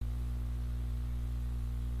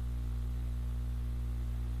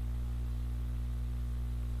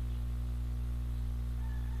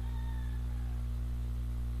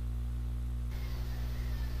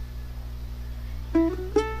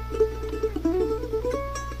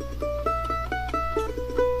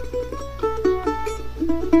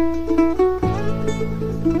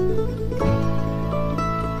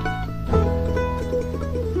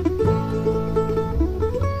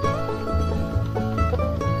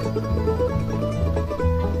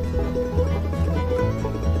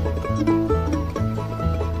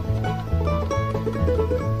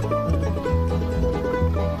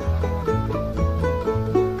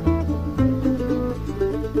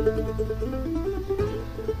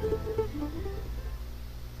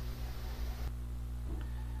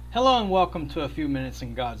Hello and welcome to A Few Minutes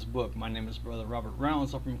in God's Book. My name is Brother Robert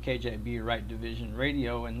Reynolds. I'm from KJB Right Division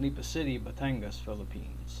Radio in Lipa City, Batangas,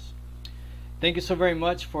 Philippines. Thank you so very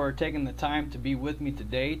much for taking the time to be with me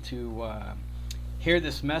today to hear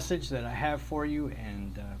this message that I have for you,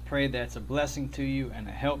 and pray that it's a blessing to you and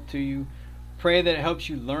a help to you. Pray that it helps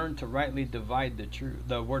you learn to rightly divide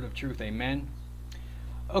the word of truth. Amen.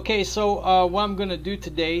 Okay, so what I'm going to do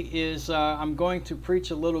today is I'm going to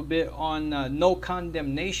preach a little bit on no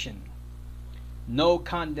condemnation. No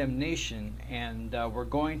condemnation. And we're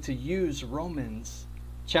going to use Romans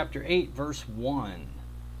chapter 8, verse 1.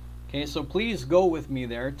 Okay, so please go with me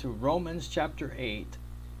there to Romans chapter 8,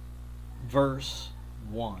 verse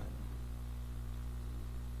 1.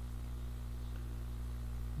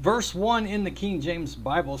 Verse 1 in the King James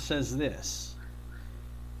Bible says this: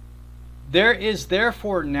 There is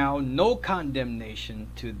therefore now no condemnation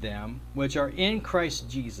to them which are in Christ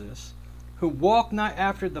Jesus, who walk not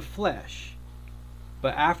after the flesh,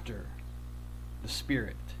 but after the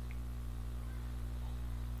Spirit.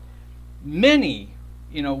 Many,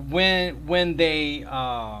 when they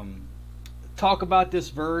talk about this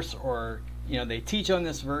verse, or they teach on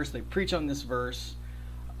this verse, they preach on this verse,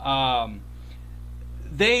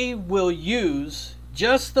 they will use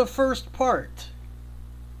just the first part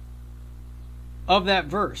of that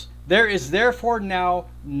verse. There is therefore now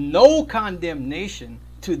no condemnation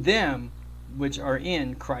to them which are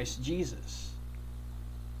in Christ Jesus.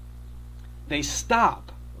 They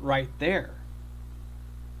stop right there.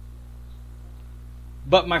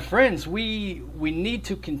 But my friends, we need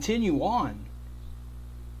to continue on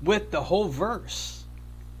with the whole verse.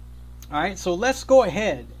 Alright, so let's go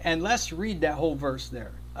ahead and let's read that whole verse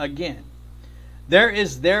there again. There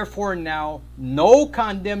is therefore now no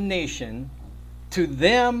condemnation to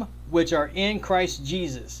them which are in Christ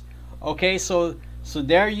Jesus. Okay, so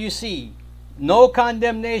there you see, no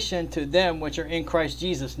condemnation to them which are in Christ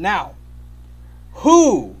Jesus. Now,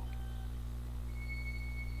 who?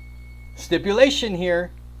 Stipulation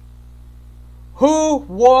here. Who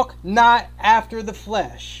walk not after the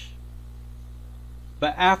flesh,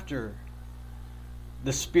 but after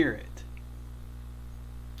the Spirit.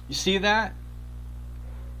 You see that?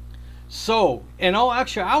 So, in all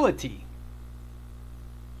actuality,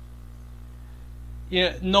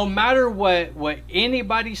 no matter what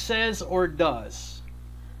anybody says or does,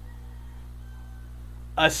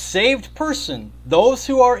 a saved person, those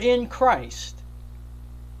who are in Christ,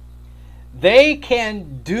 they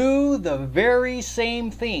can do the very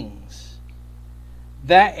same things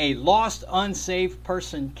that a lost, unsaved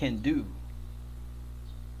person can do.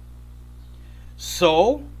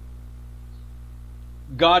 So,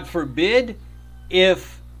 God forbid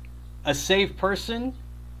if a saved person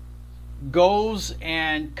goes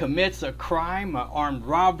and commits a crime, an armed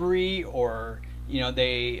robbery, or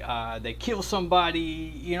they kill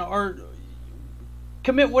somebody, or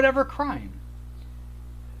commit whatever crime,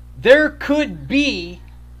 there could be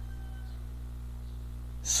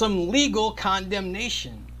some legal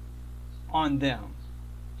condemnation on them.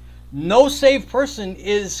 No saved person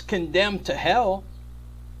is condemned to hell,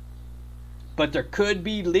 but there could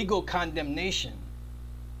be legal condemnation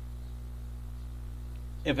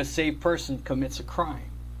if a saved person commits a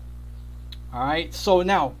crime. Alright, so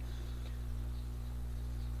now,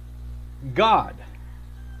 God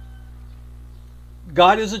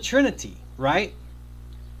is a Trinity, right?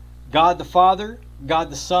 God the Father,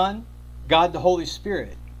 God the Son, God the Holy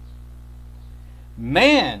Spirit.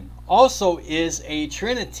 Man also is a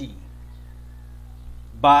Trinity: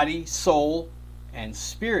 body, soul, and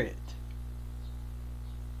spirit.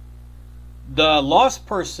 The lost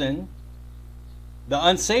person, the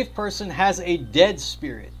unsaved person, has a dead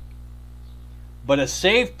spirit. But a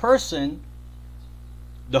saved person,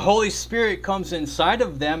 the Holy Spirit comes inside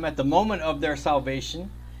of them at the moment of their salvation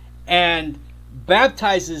and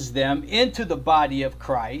baptizes them into the body of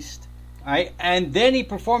Christ. Right? And then he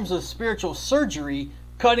performs a spiritual surgery,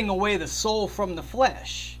 cutting away the soul from the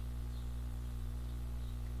flesh,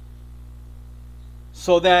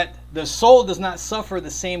 so that the soul does not suffer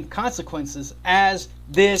the same consequences as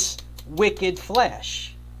this wicked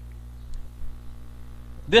flesh.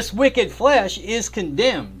 This wicked flesh is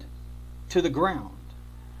condemned to the ground.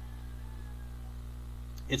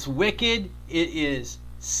 It's wicked. It is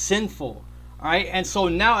sinful. All right? And so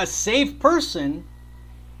now a saved person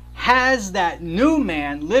has that new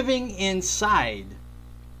man living inside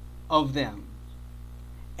of them.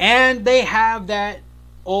 And they have that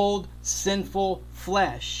old sinful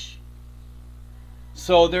flesh.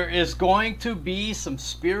 So there is going to be some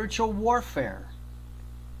spiritual warfare.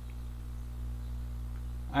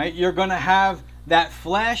 All right? You're going to have that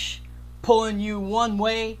flesh pulling you one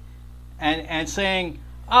way and saying,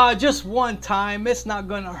 just one time, it's not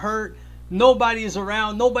going to hurt. Nobody's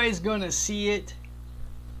around. Nobody's going to see it.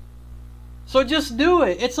 So just do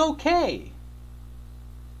it. It's okay.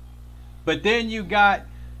 But then you got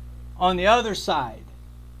on the other side,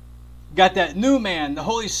 got that new man, the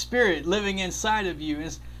Holy Spirit living inside of you.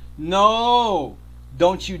 No,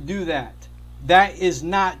 don't you do that. That is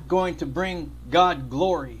not going to bring God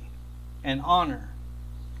glory and honor.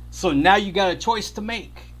 So now you got a choice to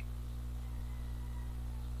make.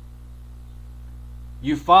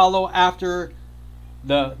 You follow after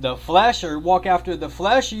the flesh, or walk after the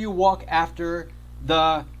flesh, or you walk after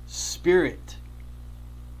the Spirit.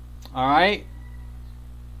 All right?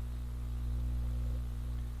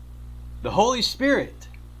 The Holy Spirit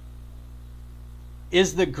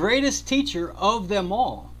is the greatest teacher of them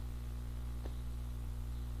all.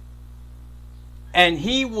 And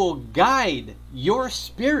He will guide your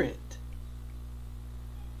spirit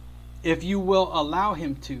if you will allow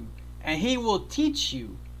Him to. And He will teach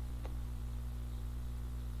you.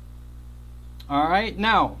 All right?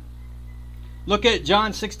 Now, look at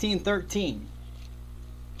John 16:13.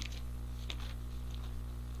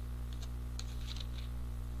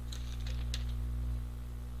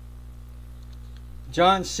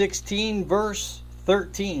 John 16, verse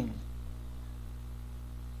 13.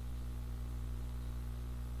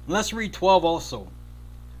 Let's read 12 also.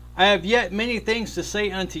 I have yet many things to say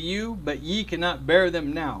unto you, but ye cannot bear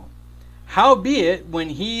them now. Howbeit, when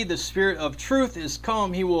He, the Spirit of truth, is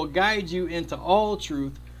come, He will guide you into all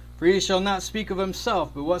truth. For He shall not speak of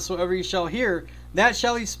Himself, but whatsoever He shall hear, that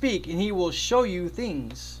shall He speak, and He will show you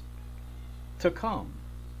things to come.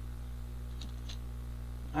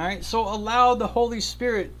 All right, so allow the Holy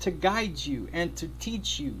Spirit to guide you and to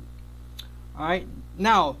teach you. All right,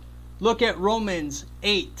 now look at Romans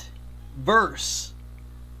 8, verse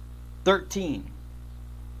 13.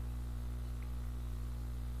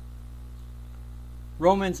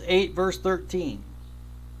 Romans 8, verse 13.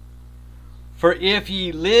 For if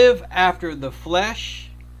ye live after the flesh,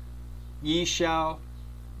 ye shall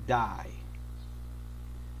die.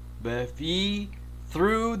 But if ye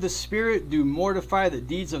through the Spirit do mortify the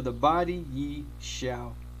deeds of the body, ye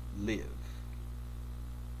shall live.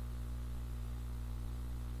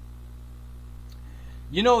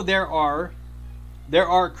 You know, there are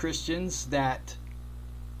Christians that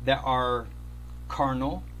are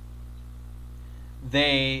carnal.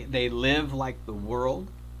 They live like the world,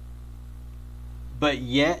 but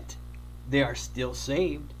yet they are still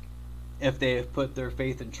saved if they have put their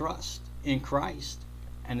faith and trust in Christ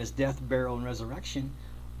and His death, burial, and resurrection.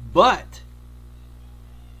 But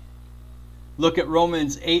look at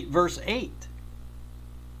Romans 8, verse 8.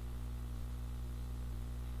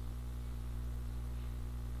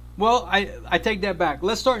 Well, I take that back.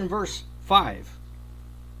 Let's start in verse 5.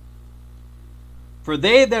 For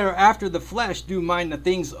they that are after the flesh do mind the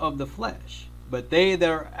things of the flesh, but they that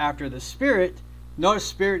are after the Spirit, notice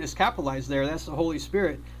Spirit is capitalized there, that's the Holy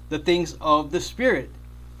Spirit, the things of the Spirit.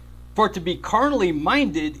 For to be carnally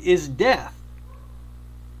minded is death,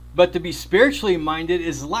 but to be spiritually minded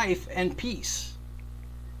is life and peace.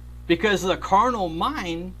 Because the carnal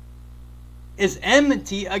mind is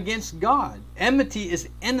enmity against God. Enmity is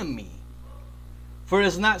enemy. For it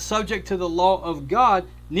is not subject to the law of God,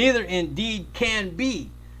 neither indeed can be.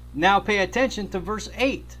 Now pay attention to verse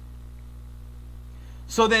 8.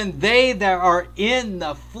 So then they that are in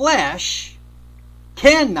the flesh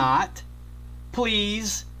cannot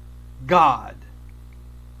please God.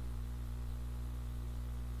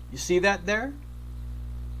 You see that there?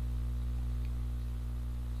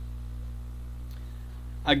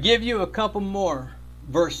 I'll give you a couple more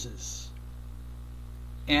verses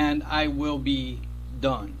and I will be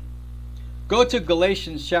done. Go to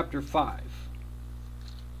Galatians chapter 5.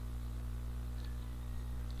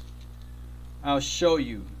 I'll show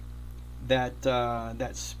you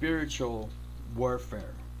that spiritual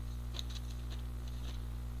warfare.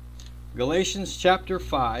 Galatians chapter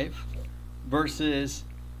 5, verses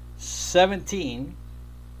 17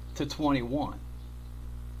 to 21.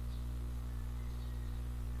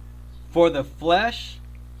 For the flesh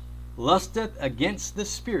lusteth against the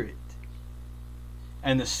Spirit,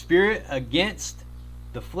 and the Spirit against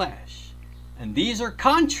the flesh. And these are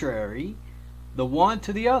contrary the one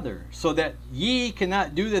to the other, so that ye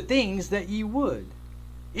cannot do the things that ye would.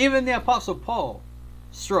 Even the Apostle Paul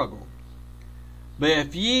struggled. But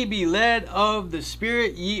if ye be led of the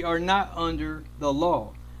Spirit, ye are not under the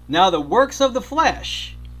law. Now the works of the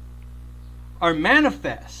flesh are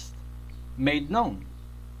manifest, made known,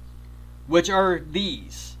 which are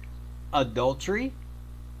these: adultery,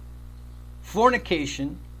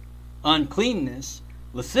 fornication, uncleanness,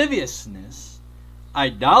 lasciviousness,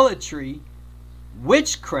 idolatry,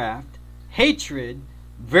 witchcraft, hatred,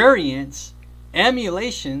 variance,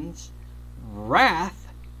 emulations, wrath,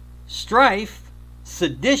 strife,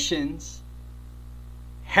 seditions,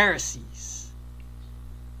 heresies,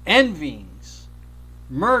 envyings,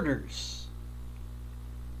 murders,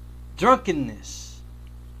 drunkenness,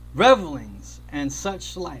 revelings, and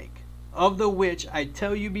such like, of the which I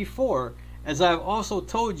tell you before, as I have also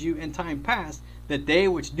told you in time past, that they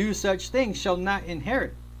which do such things shall not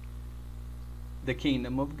inherit the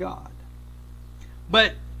kingdom of God.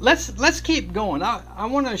 But let's keep going. I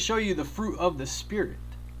want to show you the fruit of the Spirit.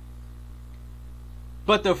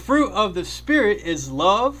 But the fruit of the Spirit is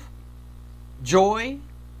love, joy,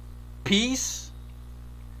 peace,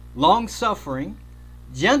 long-suffering,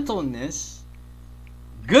 gentleness,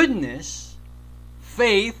 goodness,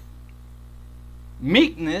 faith,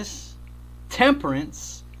 meekness,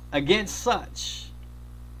 temperance. Against such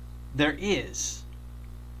there is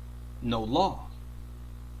no law.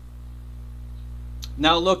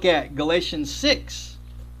 Now look at Galatians 6,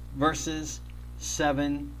 verses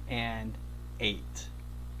 7 and 8.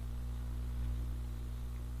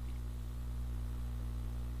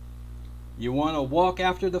 You want to walk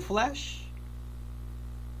after the flesh?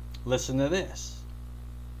 Listen to this.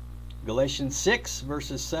 Galatians 6,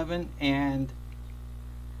 verses 7 and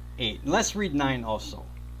 8. Let's read 9 also.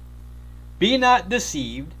 Be not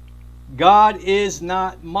deceived, God is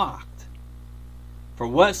not mocked. For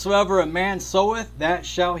whatsoever a man soweth, that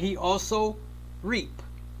shall he also reap.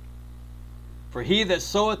 For he that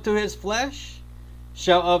soweth to his flesh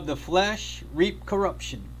shall of the flesh reap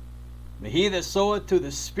corruption. But he that soweth to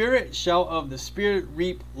the Spirit shall of the Spirit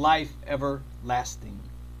reap life everlasting.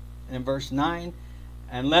 And in verse 9,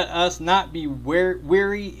 and let us not be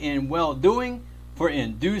weary in well-doing, for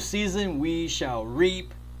in due season we shall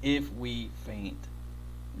reap if we faint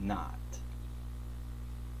not.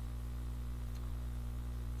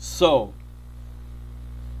 So,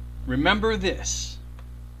 remember this.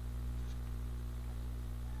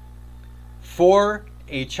 For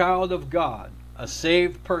a child of God, a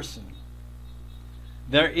saved person,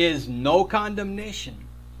 there is no condemnation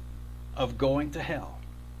of going to hell.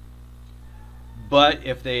 But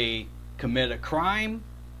if they commit a crime,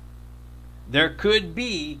 there could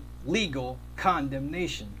be legal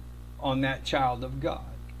condemnation on that child of God.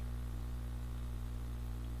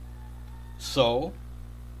 So,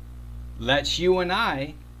 let's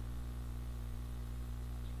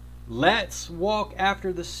walk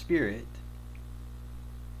after the Spirit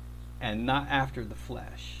and not after the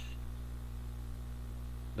flesh.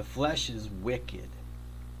 The flesh is wicked.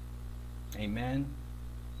 Amen.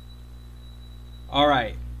 All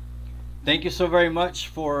right. Thank you so very much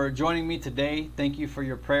for joining me today. Thank you for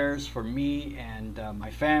your prayers for me and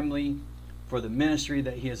my family, for the ministry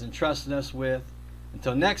that He has entrusted us with.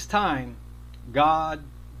 Until next time, God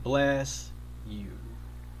bless you.